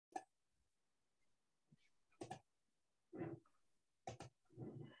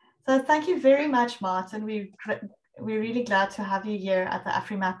So thank you very much, Maarten. We're really glad to have you here at the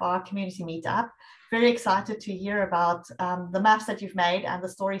afrimapr community meetup. Very excited to hear about the maps that you've made and the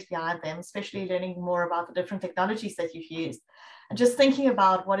stories behind them, especially learning more about the different technologies that you've used, and just thinking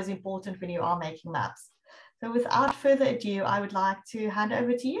about what is important when you are making maps. So without further ado, I would like to hand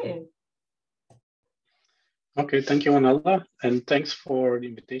over to you. Okay, thank you, Anella, and thanks for the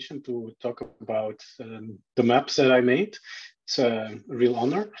invitation to talk about the maps that I made. It's a real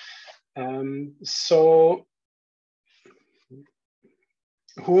honor. So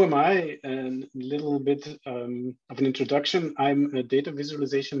who am I? And a little bit of an introduction. I'm a data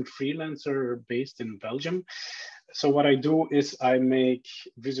visualization freelancer based in Belgium. So what I do is I make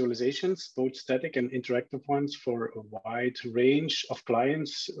visualizations, both static and interactive ones, for a wide range of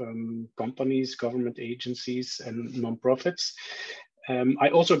clients, companies, government agencies, and nonprofits. I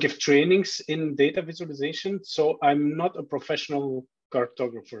also give trainings in data visualization. So I'm not a professional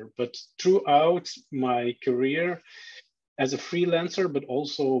cartographer, but throughout my career as a freelancer, but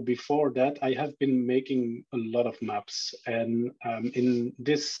also before that, I have been making a lot of maps. And in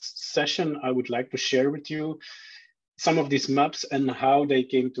this session, I would like to share with you some of these maps and how they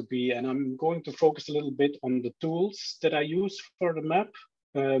came to be. And I'm going to focus a little bit on the tools that I use for the map,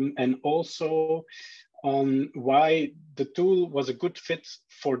 and also on why the tool was a good fit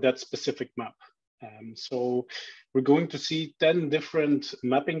for that specific map. So we're going to see 10 different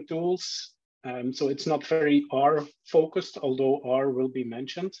mapping tools. So it's not very R focused, although R will be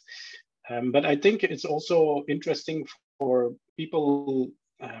mentioned. But I think it's also interesting for people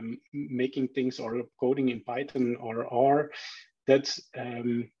making things or coding in Python or R, that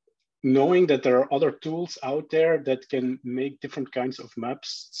knowing that there are other tools out there that can make different kinds of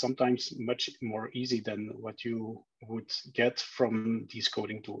maps, sometimes much more easy than what you would get from these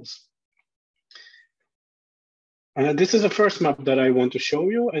coding tools. This is the first map that I want to show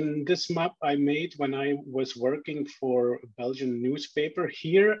you. And this map I made when I was working for a Belgian newspaper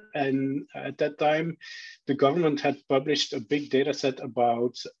here. And at that time, the government had published a big data set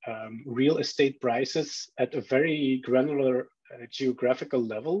about real estate prices at a very granular geographical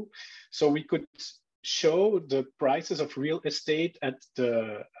level. So we could show the prices of real estate at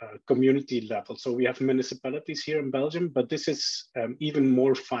the community level. So we have municipalities here in Belgium, but this is even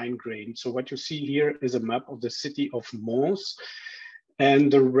more fine-grained. So what you see here is a map of the city of Mons.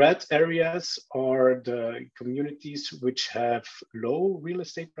 And the red areas are the communities which have low real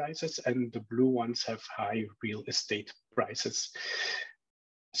estate prices, and the blue ones have high real estate prices.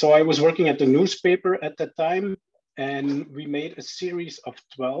 So I was working at the newspaper at that time, and we made a series of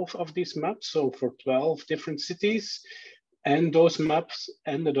 12 of these maps, so for 12 different cities. And those maps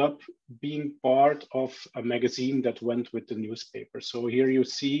ended up being part of a magazine that went with the newspaper. So here you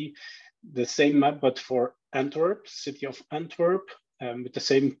see the same map, but for Antwerp, city of Antwerp, with the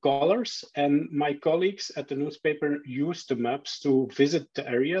same colors. And my colleagues at the newspaper used the maps to visit the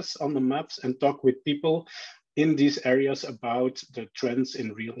areas on the maps and talk with people in these areas about the trends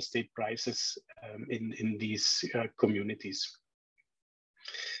in real estate prices in these communities.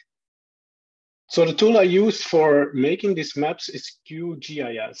 So the tool I use for making these maps is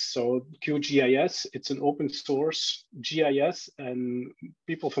QGIS. So QGIS, it's an open source GIS, and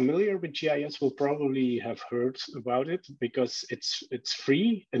people familiar with GIS will probably have heard about it because it's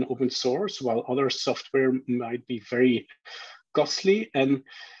free and open source, while other software might be very costly. And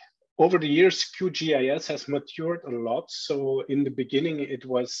over the years, QGIS has matured a lot. So in the beginning, it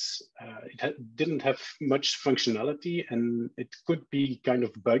was didn't have much functionality, and it could be kind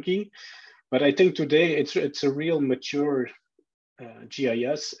of buggy. But I think today it's a real mature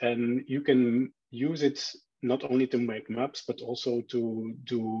GIS, and you can use it not only to make maps, but also to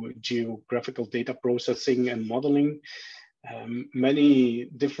do geographical data processing and modeling. Many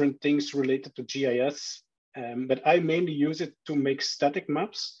different things related to GIS. But I mainly use it to make static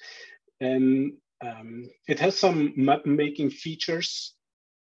maps, and it has some map making features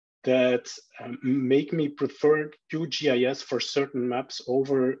that make me prefer QGIS for certain maps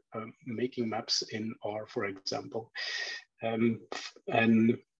over making maps in R, for example.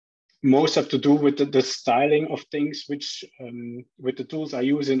 And most have to do with the styling of things, which with the tools I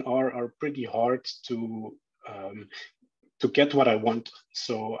use in R are pretty hard to get what I want.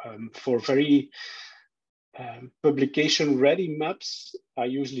 So for very publication ready maps, I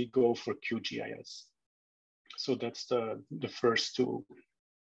usually go for QGIS. So that's the first tool.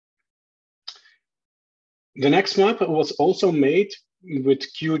 The next map was also made with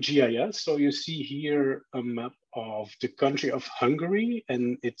QGIS. So you see here a map of the country of Hungary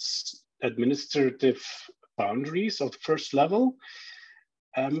and its administrative boundaries of the first level.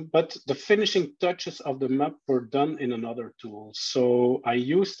 But the finishing touches of the map were done in another tool. So I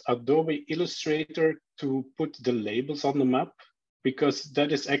used Adobe Illustrator to put the labels on the map, because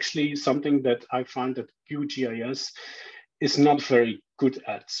that is actually something that I find that QGIS is not very good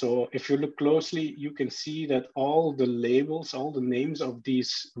at. So if you look closely, you can see that all the labels, all the names of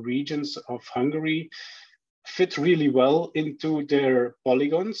these regions of Hungary fit really well into their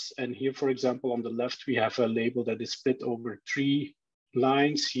polygons. And here, for example, on the left, we have a label that is split over 3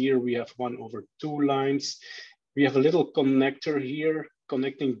 lines. Here we have 1 over 2 lines. We have a little connector here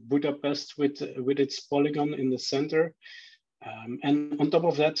connecting Budapest with its polygon in the center. And on top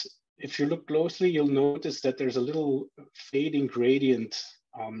of that, if you look closely, you'll notice that there's a little fading gradient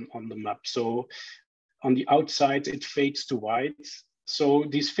on the map. So on the outside, it fades to white. So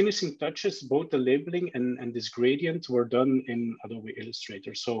these finishing touches, both the labeling and this gradient, were done in Adobe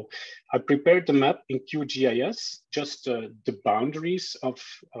Illustrator. So I prepared the map in QGIS, just the boundaries of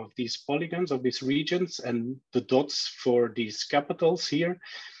these polygons, of these regions, and the dots for these capitals here.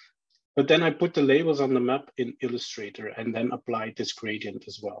 But then I put the labels on the map in Illustrator and then applied this gradient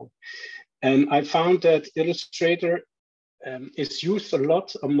as well. And I found that Illustrator is used a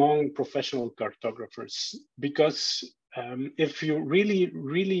lot among professional cartographers, because if you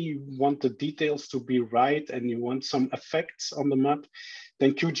really want the details to be right and you want some effects on the map,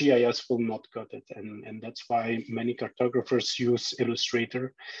 then QGIS will not cut it. And that's why many cartographers use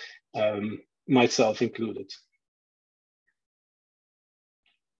Illustrator, myself included.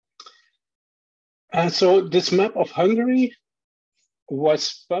 So this map of Hungary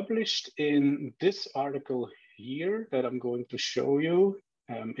was published in this article here that I'm going to show you.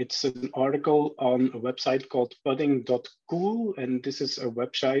 It's an article on a website called pudding.cool, and this is a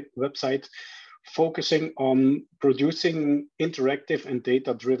website focusing on producing interactive and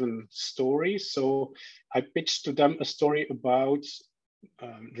data-driven stories. So I pitched to them a story about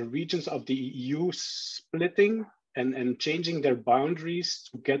the regions of the EU splitting and changing their boundaries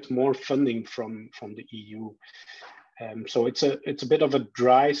to get more funding from the EU. So it's a bit of a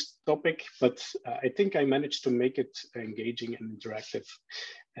dry topic, but I think I managed to make it engaging and interactive.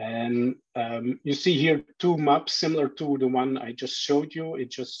 And you see here 2 maps similar to the one I just showed you. It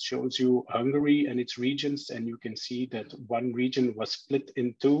just shows you Hungary and its regions, and you can see that one region was split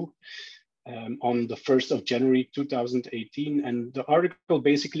in 2 on the 1st of January 2018. And the article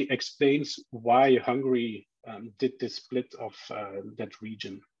basically explains why Hungary did this split of that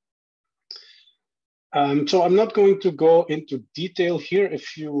region. So I'm not going to go into detail here.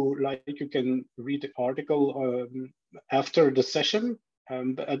 If you like, you can read the article after the session.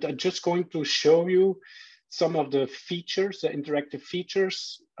 But I'm just going to show you some of the features, the interactive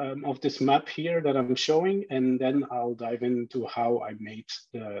features of this map here that I'm showing, and then I'll dive into how I made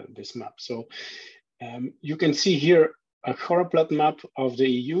this map. So you can see here a choroplot map of the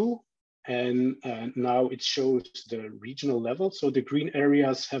EU. And now it shows the regional level. So the green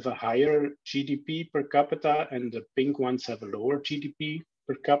areas have a higher GDP per capita, and the pink ones have a lower GDP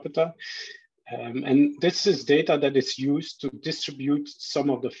per capita. And this is data that is used to distribute some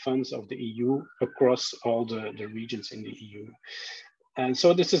of the funds of the EU across all the regions in the EU. And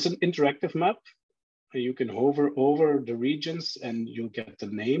so this is an interactive map. You can hover over the regions and you'll get the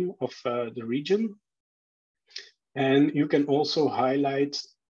name of the region. And you can also highlight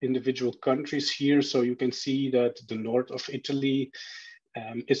individual countries here. So you can see that the north of Italy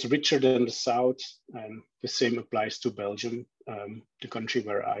is richer than the south. And the same applies to Belgium, the country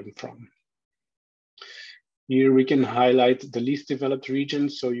where I'm from. Here we can highlight the least developed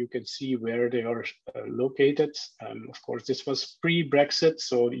regions, so you can see where they are located. Of course, this was pre-Brexit,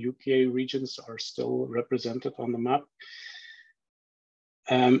 so the UK regions are still represented on the map.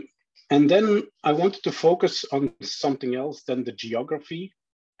 And then I wanted to focus on something else than the geography.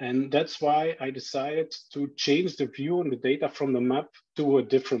 And that's why I decided to change the view and the data from the map to a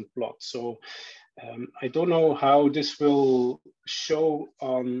different plot. So I don't know how this will show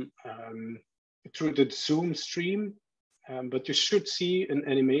on through the Zoom stream, but you should see an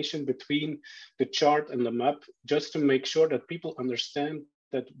animation between the chart and the map, just to make sure that people understand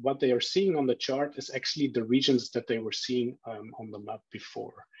that what they are seeing on the chart is actually the regions that they were seeing on the map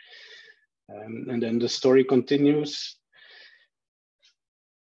before. And then the story continues.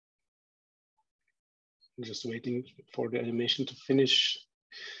 I'm just waiting for the animation to finish.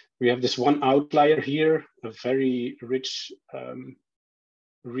 We have this one outlier here, a very rich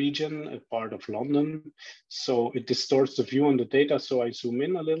region, a part of London. So it distorts the view on the data. So I zoom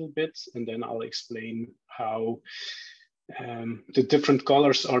in a little bit, and then I'll explain how the different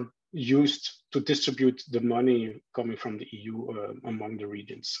colors are used to distribute the money coming from the EU among the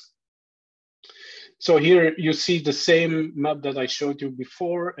regions. So here you see the same map that I showed you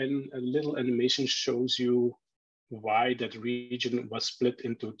before, and a little animation shows you why that region was split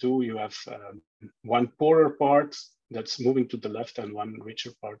into two. You have one poorer part that's moving to the left and one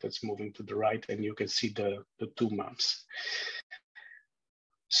richer part that's moving to the right, and you can see the two maps.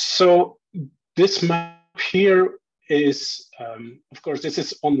 So this map here is, of course, this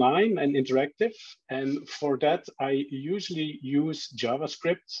is online and interactive. And for that, I usually use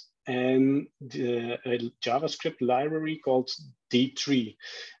JavaScript and a JavaScript library called D3.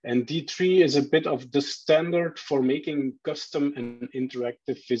 And D3 is a bit of the standard for making custom and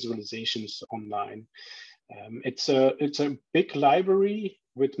interactive visualizations online. It's a big library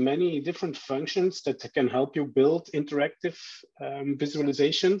with many different functions that can help you build interactive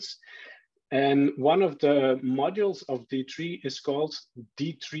visualizations. And one of the modules of D3 is called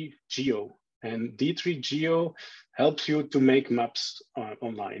D3 Geo. And D3 Geo helps you to make maps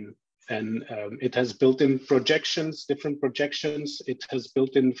online. And it has built-in projections, different projections. It has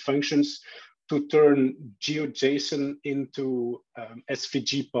built-in functions to turn GeoJSON into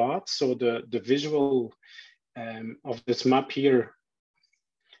SVG paths. So the visual of this map here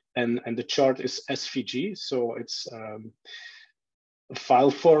and the chart is SVG. So it's a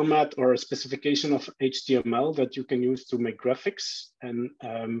file format or a specification of HTML that you can use to make graphics. And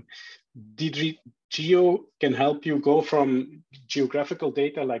D3 Geo can help you go from geographical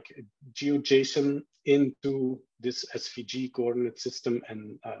data like GeoJSON into this SVG coordinate system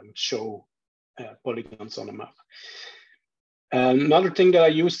and show polygons on a map. Another thing that I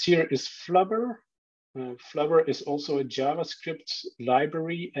used here is Flubber. Flubber is also a JavaScript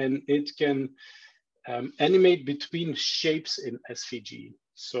library, and it can animate between shapes in SVG.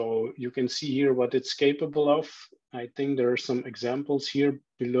 So you can see here what it's capable of. I think there are some examples here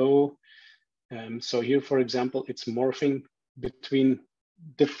below. So here, for example, it's morphing between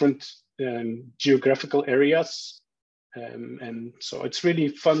different geographical areas. And so it's really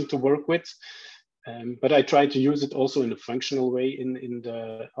fun to work with. But I try to use it also in a functional way in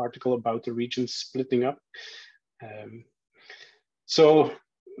the article about the regions splitting up. So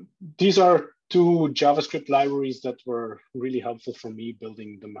these are two JavaScript libraries that were really helpful for me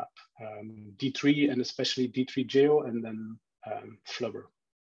building the map. D3 and especially D3 Geo, and then Flubber.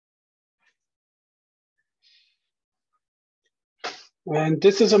 And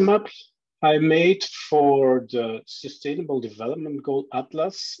this is a map I made for the Sustainable Development Goal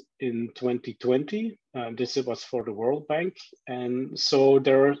Atlas in 2020. This was for the World Bank. And so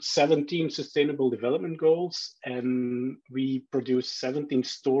there are 17 Sustainable Development Goals, and we produced 17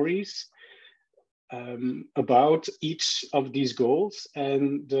 stories about each of these goals.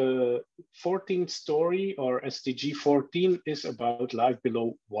 And the 14th story, or SDG 14, is about life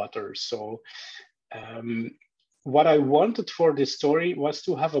below water. So what I wanted for this story was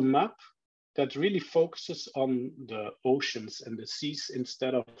to have a map that really focuses on the oceans and the seas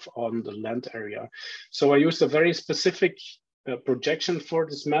instead of on the land area. So I used a very specific projection for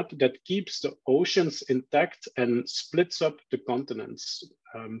this map that keeps the oceans intact and splits up the continents.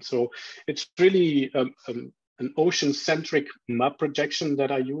 So it's really an ocean-centric map projection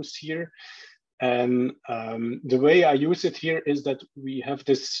that I use here. And the way I use it here is that we have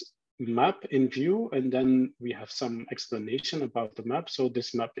this map in view, and then we have some explanation about the map. So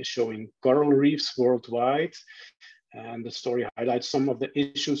this map is showing coral reefs worldwide, and the story highlights some of the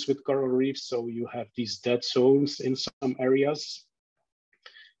issues with coral reefs. So you have these dead zones in some areas.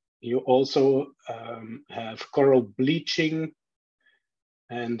 You also have coral bleaching,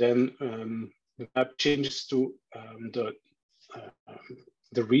 and then the map changes to the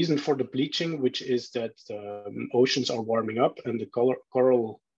reason for the bleaching, which is that oceans are warming up and the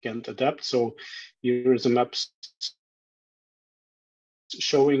coral can't adapt. So here is a map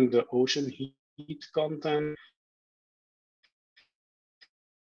showing the ocean heat content,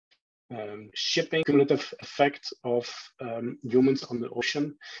 shipping, cumulative effect of humans on the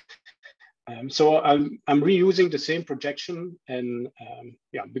ocean. So I'm reusing the same projection, and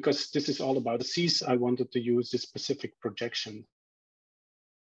yeah, because this is all about the seas, I wanted to use this specific projection.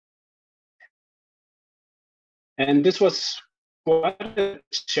 And this was quite a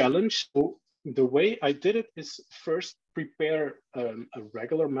challenge. So the way I did it is first prepare a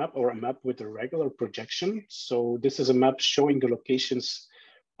regular map, or a map with a regular projection. So this is a map showing the locations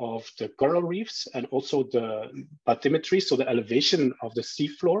of the coral reefs and also the bathymetry, so the elevation of the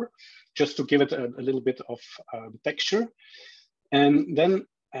seafloor, just to give it a little bit of texture. And then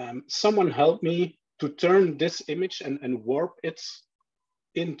someone helped me to turn this image and warp it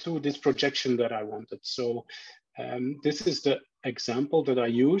into this projection that I wanted. So this is the example that I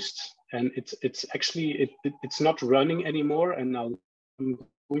used, and it's actually, it's not running anymore, and I'm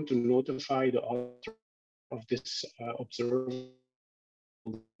going to notify the author of this observable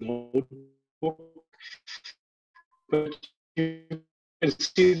notebook. But you can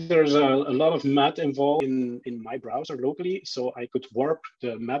see there's a lot of math involved in my browser locally, so I could warp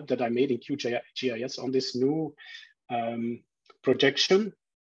the map that I made in QGIS on this new projection.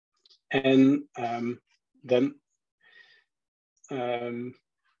 And then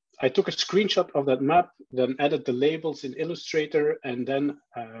I took a screenshot of that map, then added the labels in Illustrator, and then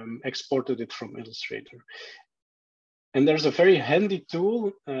exported it from Illustrator. And there's a very handy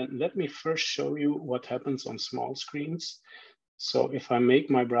tool. Let me first show you what happens on small screens. So if I make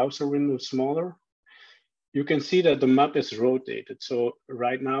my browser window smaller, you can see that the map is rotated. So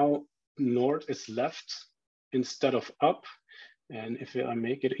right now, north is left instead of up. And if I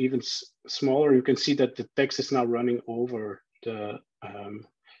make it even smaller, you can see that the text is now running over the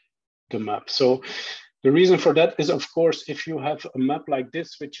map. So the reason for that is, of course, if you have a map like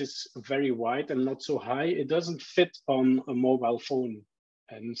this, which is very wide and not so high, it doesn't fit on a mobile phone.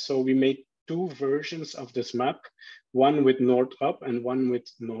 And so we made two versions of this map, one with north up and one with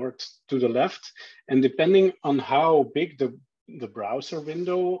north to the left. And depending on how big the browser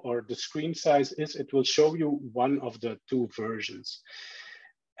window or the screen size is, it will show you one of the two versions.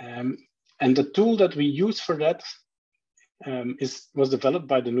 And the tool that we use for that was developed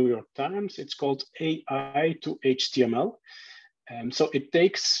by the New York Times. It's called AI to HTML. So it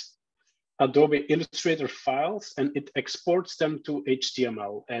takes Adobe Illustrator files and it exports them to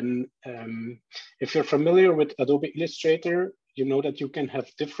HTML. And if you're familiar with Adobe Illustrator, you know that you can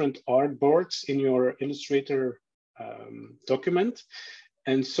have different artboards in your Illustrator document.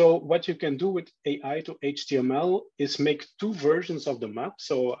 And so what you can do with AI to HTML is make two versions of the map.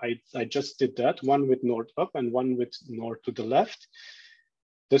 So I just did that, one with north up and one with north to the left.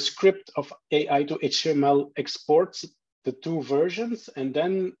 The script of AI to HTML exports the two versions. And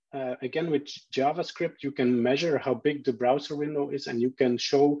then again, with JavaScript, you can measure how big the browser window is, and you can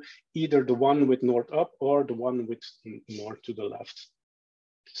show either the one with north up or the one with north to the left.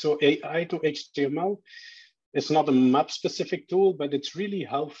 So AI to HTML, it's not a map specific tool, but it's really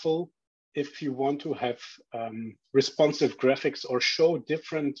helpful if you want to have responsive graphics or show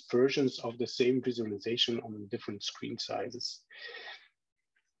different versions of the same visualization on different screen sizes.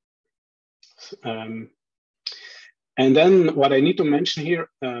 And then what I need to mention here,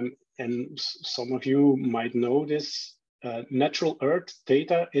 and some of you might know this, Natural Earth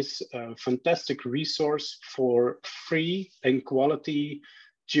data is a fantastic resource for free and quality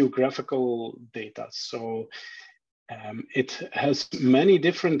geographical data. So it has many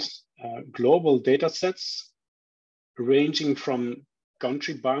different global data sets ranging from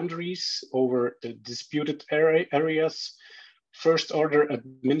country boundaries over the disputed areas, first order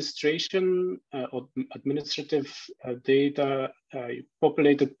administration, administrative data,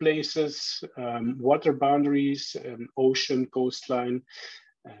 populated places, water boundaries, ocean, coastline.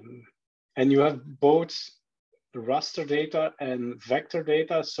 And you have both raster data and vector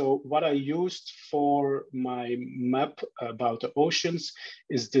data. So what I used for my map about the oceans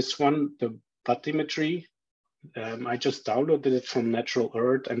is this one, the bathymetry. I just downloaded it from Natural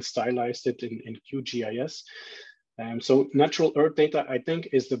Earth and stylized it in QGIS. So Natural Earth data, I think,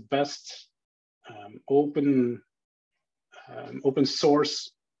 is the best open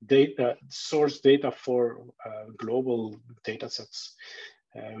source data for global data sets.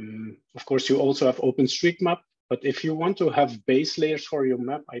 Of course, you also have OpenStreetMap, but if you want to have base layers for your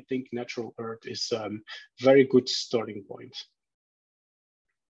map, I think Natural Earth is a very good starting point.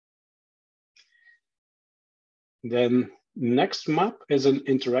 Then next map is an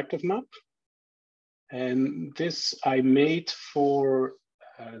interactive map. And this I made for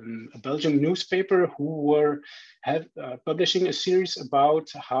a Belgian newspaper who were publishing a series about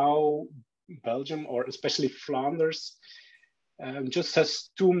how Belgium, or especially Flanders, just has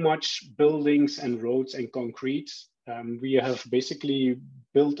too much buildings and roads and concrete. We have basically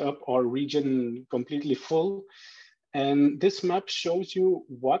built up our region completely full. And this map shows you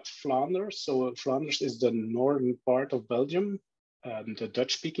what Flanders, so Flanders is the northern part of Belgium, the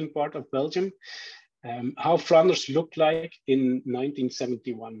Dutch-speaking part of Belgium, how Flanders looked like in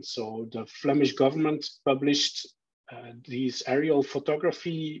 1971. So the Flemish government published these aerial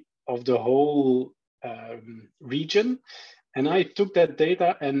photography of the whole region. And I took that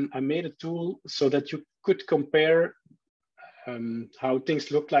data and I made a tool so that you could compare how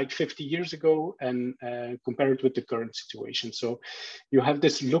things looked like 50 years ago and compare it with the current situation. So you have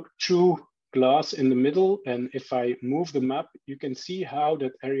this look-through glass in the middle, and if I move the map, you can see how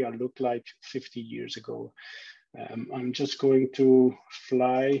that area looked like 50 years ago. I'm just going to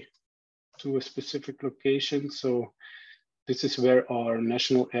fly to a specific location. So This is where our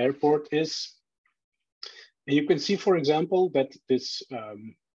national airport is. And you can see, for example, that this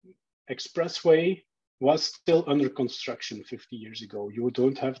expressway was still under construction 50 years ago. You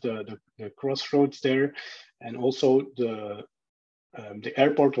don't have the crossroads there. And also the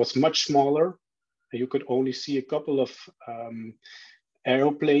airport was much smaller. You could only see a couple of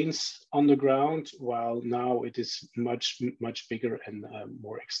aeroplanes on the ground, while now it is much bigger and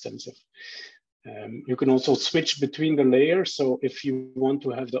more extensive. You can also switch between the layers. So if you want to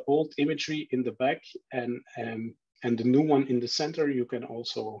have the old imagery in the back and the new one in the center, you can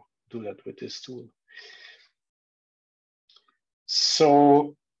also do that with this tool.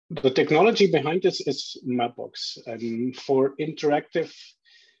 So the technology behind this is Mapbox, and for interactive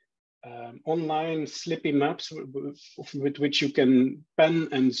online slippy maps with which you can pen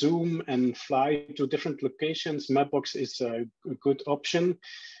and zoom and fly to different locations, Mapbox is a good option.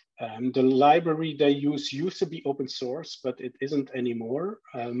 The library they use used to be open source, but it isn't anymore.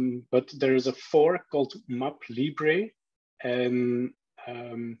 But there is a fork called Mapbox, and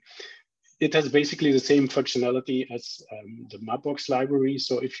it has basically the same functionality as the Mapbox library.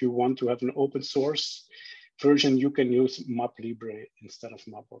 So if you want to have an open source version, you can use Mapbox instead of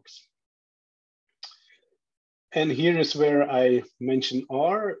Mapbox. And here is where I mention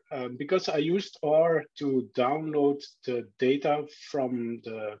R, because I used R to download the data from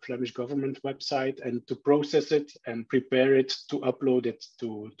the Flemish government website and to process it and prepare it to upload it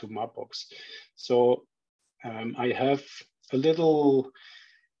to Mapbox. So I have a little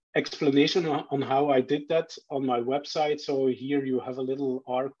explanation on how I did that on my website. So here you have a little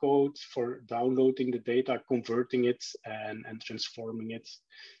R code for downloading the data, converting it and transforming it.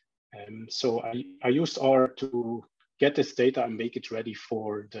 So I used R to get this data and make it ready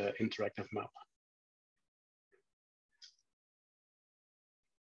for the interactive map.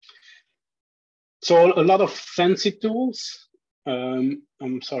 So a lot of fancy tools.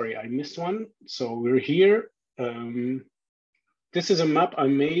 I'm sorry, I missed one. So we're here. This is a map I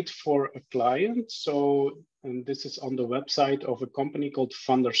made for a client. So, and this is on the website of a company called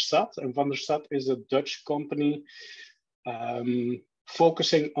Van der Sat. And Van der Sat is a Dutch company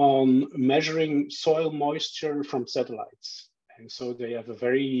focusing on measuring soil moisture from satellites. And so they have a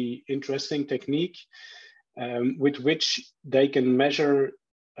very interesting technique with which they can measure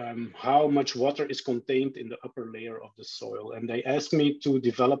how much water is contained in the upper layer of the soil. And they asked me to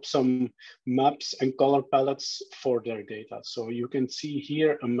develop some maps and color palettes for their data. So you can see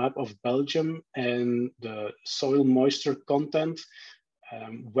here a map of Belgium and the soil moisture content.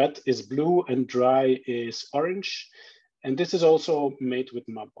 Wet is blue and dry is orange. And this is also made with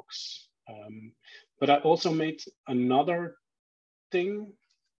Mapbox. But I also made another thing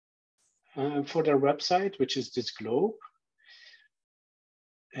for their website, which is this globe.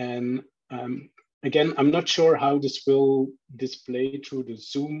 And again, I'm not sure how this will display through the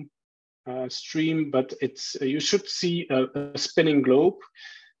Zoom stream, but it's you should see a spinning globe.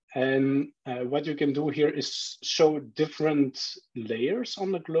 And what you can do here is show different layers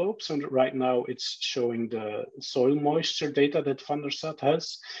on the globe. So right now it's showing the soil moisture data that Van der Sat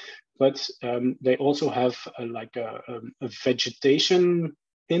has, but they also have like a vegetation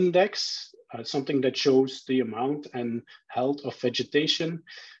index, something that shows the amount and health of vegetation.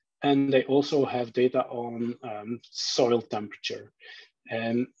 And they also have data on soil temperature.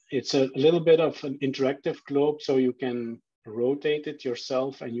 And it's a little bit of an interactive globe, so you can rotate it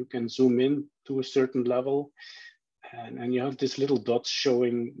yourself and you can zoom in to a certain level. And you have this little dots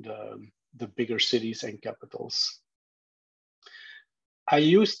showing the bigger cities and capitals. I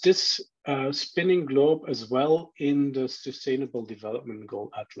used this spinning globe as well in the Sustainable Development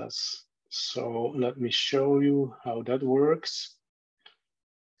Goal Atlas. So let me show you how that works.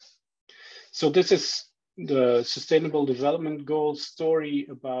 So this is the Sustainable Development Goal story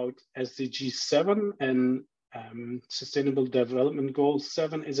about SDG 7, and Sustainable Development Goal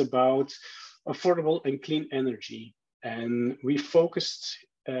 7 is about affordable and clean energy. And we focused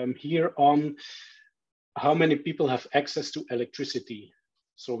here on how many people have access to electricity.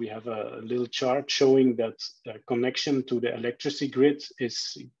 So we have a little chart showing that the connection to the electricity grid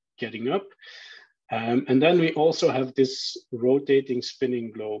is getting up. And then we also have this rotating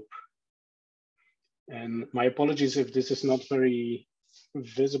spinning globe. And my apologies if this is not very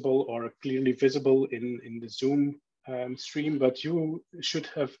visible or clearly visible in the Zoom stream, but you should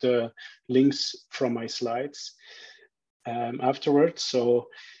have the links from my slides afterwards. So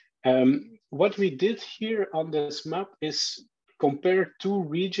what we did here on this map is compare two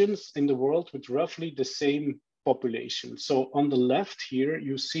regions in the world with roughly the same population. So on the left here,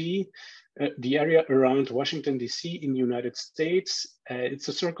 you see the area around Washington, DC in the United States. It's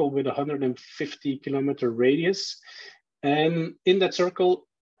a circle with 150 kilometer radius. And in that circle,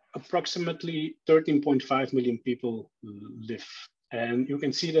 approximately 13.5 million people live. And you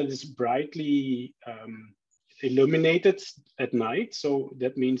can see that it's brightly illuminated at night. So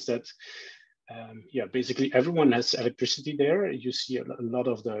that means that, yeah, basically everyone has electricity there. You see a lot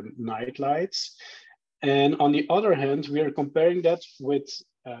of the night lights. And on the other hand, we are comparing that with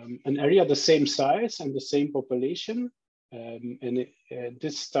an area the same size and the same population.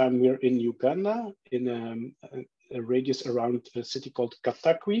 This time we're in Uganda, in a radius around a city called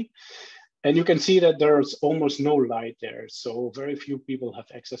Katakwi. And you can see that there's almost no light there. So very few people have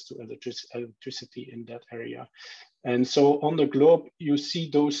access to electricity in that area. And so on the globe, you see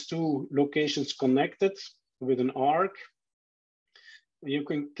those two locations connected with an arc. You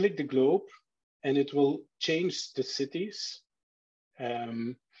can click the globe and it will change the cities.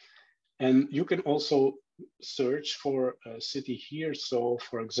 And you can also search for a city here. So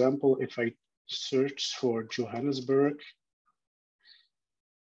for example, if I search for Johannesburg,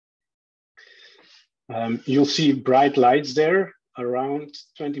 you'll see bright lights there. Around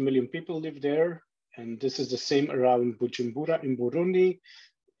 20 million people live there. And this is the same around Bujumbura in Burundi,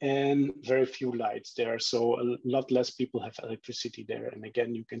 and very few lights there. So a lot less people have electricity there. And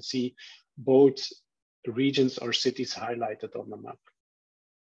again, you can see both regions or cities highlighted on the map.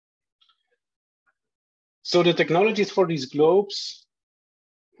 So the technologies for these globes,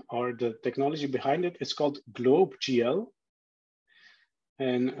 or the technology behind it, is called GlobeGL.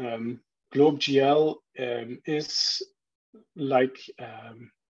 And GlobeGL is like,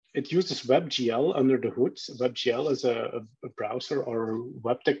 it uses WebGL under the hood. WebGL is a browser or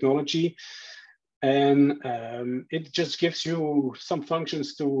web technology. And it just gives you some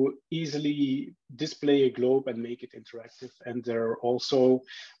functions to easily display a globe and make it interactive. And there are also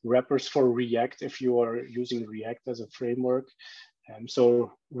wrappers for React if you are using React as a framework.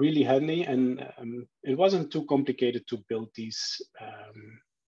 So really handy, and it wasn't too complicated to build these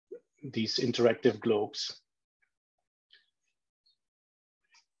interactive globes.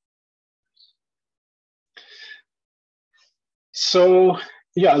 So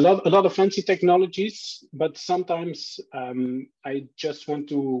yeah, a lot of fancy technologies, but sometimes I just want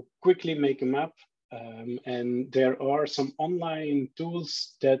to quickly make a map. And there are some online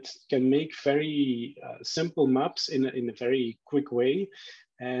tools that can make very simple maps in a very quick way.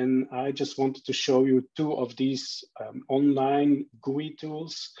 And I just wanted to show you two of these online GUI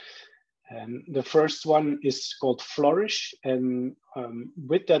tools. And the first one is called Flourish. And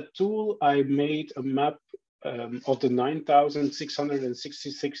with that tool, I made a map of the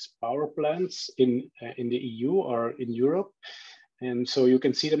 9,666 power plants in the EU or in Europe. And so you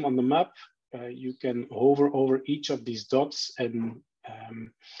can see them on the map. You can hover over each of these dots, and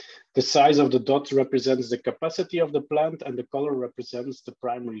the size of the dot represents the capacity of the plant, and the color represents the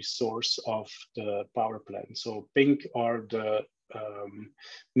primary source of the power plant. So pink are the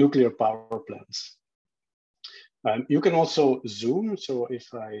nuclear power plants. You can also zoom. So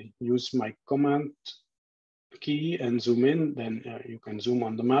if I use my command key and zoom in, then you can zoom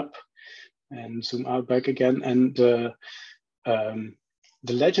on the map and zoom out back again. And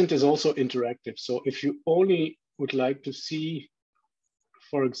the legend is also interactive. So if you only would like to see,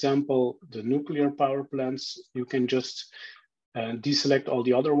 for example, the nuclear power plants, you can just deselect all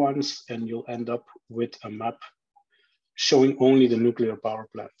the other ones, and you'll end up with a map showing only the nuclear power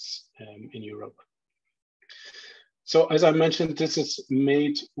plants in Europe. So as I mentioned, this is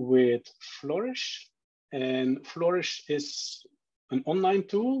made with Flourish, and Flourish is an online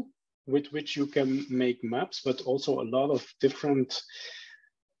tool with which you can make maps, but also a lot of different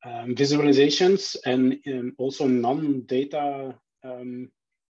visualizations and also non-data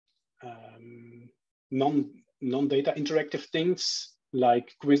non-data interactive things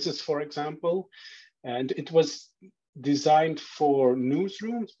like quizzes, for example. And it was designed for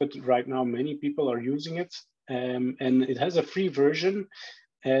newsrooms, but right now many people are using it. And it has a free version,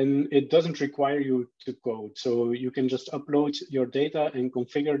 and it doesn't require you to code. So you can just upload your data and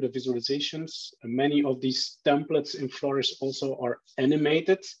configure the visualizations. And many of these templates in Flourish also are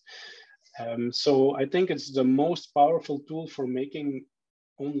animated. So I think it's the most powerful tool for making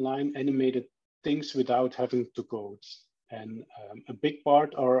online animated things without having to code. And a big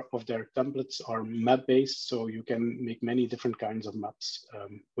part of their templates are map-based, so you can make many different kinds of maps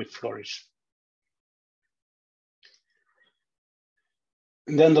with Flourish.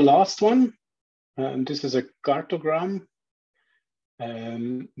 And then the last one, this is a cartogram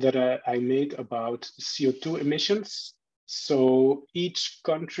that I made about CO2 emissions. So each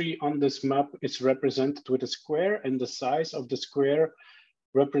country on this map is represented with a square, and the size of the square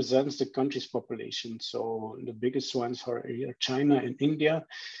represents the country's population. So the biggest ones are here, China and India.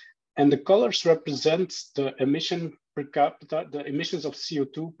 And the colors represent the emission per capita, the emissions of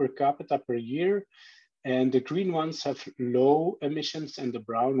CO2 per capita per year. And the green ones have low emissions and the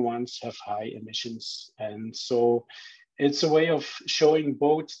brown ones have high emissions. And so it's a way of showing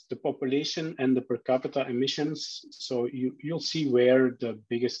both the population and the per capita emissions. So you'll see where the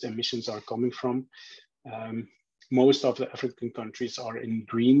biggest emissions are coming from. Most of the African countries are in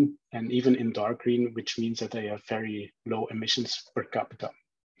green and even in dark green, which means that they have very low emissions per capita.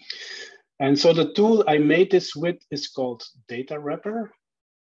 And so the tool I made this with is called Data Wrapper.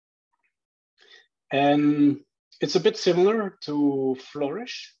 And it's a bit similar to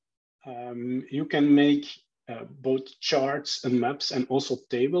Flourish. You can make both charts and maps and also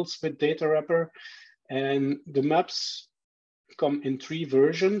tables with Data Wrapper. And the maps come in 3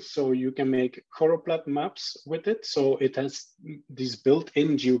 versions. So you can make choropleth maps with it. So it has these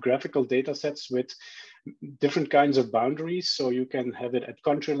built-in geographical data sets with different kinds of boundaries. So you can have it at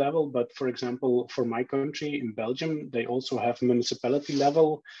country level. But for example, for my country in Belgium, they also have municipality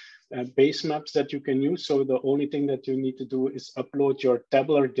level base maps that you can use. So the only thing that you need to do is upload your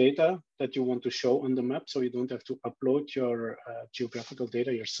tabular data that you want to show on the map. So you don't have to upload your geographical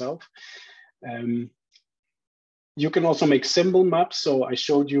data yourself. You can also make symbol maps. So I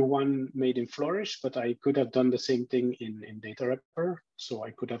showed you one made in Flourish, but I could have done the same thing in Data Wrapper. So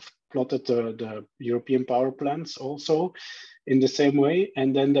I could have plotted the European power plants also in the same way.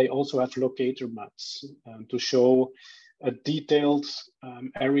 And then they also have locator maps to show a detailed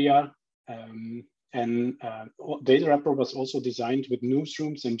area. Data Wrapper was also designed with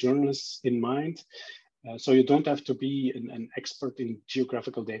newsrooms and journalists in mind. So you don't have to be an expert in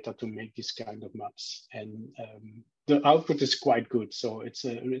geographical data to make this kind of maps. And the output is quite good. So it's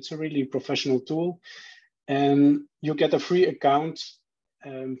a really professional tool. And you get a free account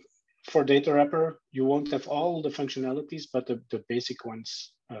for Data Wrapper. You won't have all the functionalities, but the basic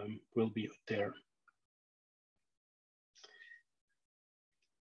ones will be there.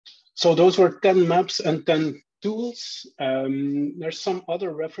 So those were 10 maps and 10 tools. There's some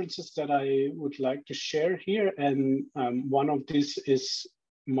other references that I would like to share here. And one of these is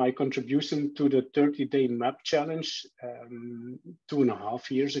my contribution to the 30-day map challenge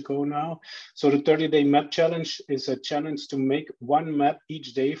 2.5 years ago now. So the 30-day map challenge is a challenge to make one map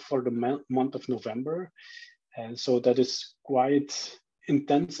each day for the month of November. And so that is quite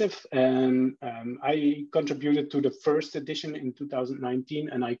intensive, and I contributed to the first edition in 2019,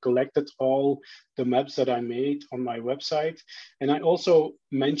 and I collected all the maps that I made on my website. And I also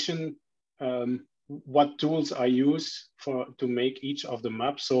mentioned what tools I use to make each of the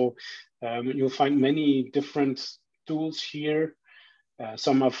maps. So you'll find many different tools here.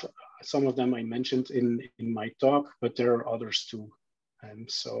 Some of them I mentioned in my talk, but there are others too. And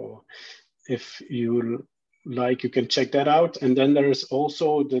so if you like, you can check that out. And then there is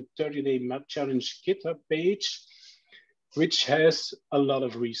also the 30-day map challenge GitHub page, which has a lot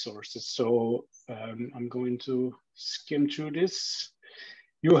of resources. So I'm going to skim through this.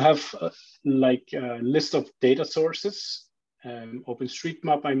 You have like a list of data sources.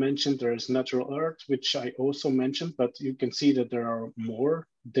 OpenStreetMap I mentioned, there's Natural Earth, which I also mentioned, but you can see that there are more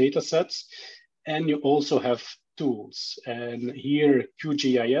data sets. And you also have tools. And here,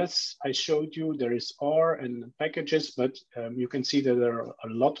 QGIS, I showed you, there is R and packages, but you can see that there are a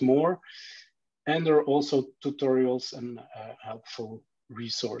lot more. And there are also tutorials and helpful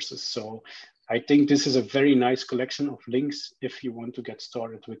resources. So I think this is a very nice collection of links if you want to get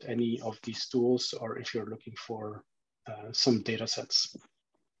started with any of these tools, or if you're looking for some data sets.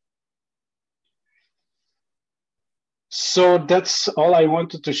 So that's all I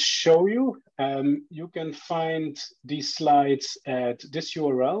wanted to show you. You can find these slides at this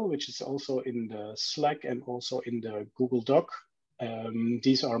URL, which is also in the Slack and also in the Google Doc.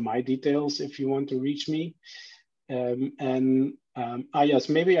 These are my details if you want to reach me. Yes,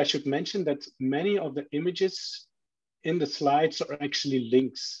 maybe I should mention that many of the images in the slides are actually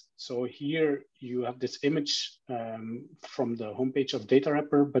links. So here you have this image from the homepage of Data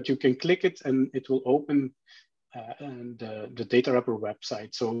Wrapper, but you can click it and it will open the Data Wrapper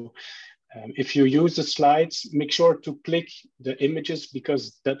website. So if you use the slides, make sure to click the images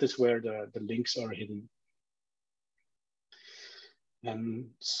because that is where the links are hidden. And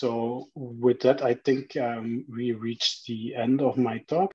so with that, I think we reached the end of my talk.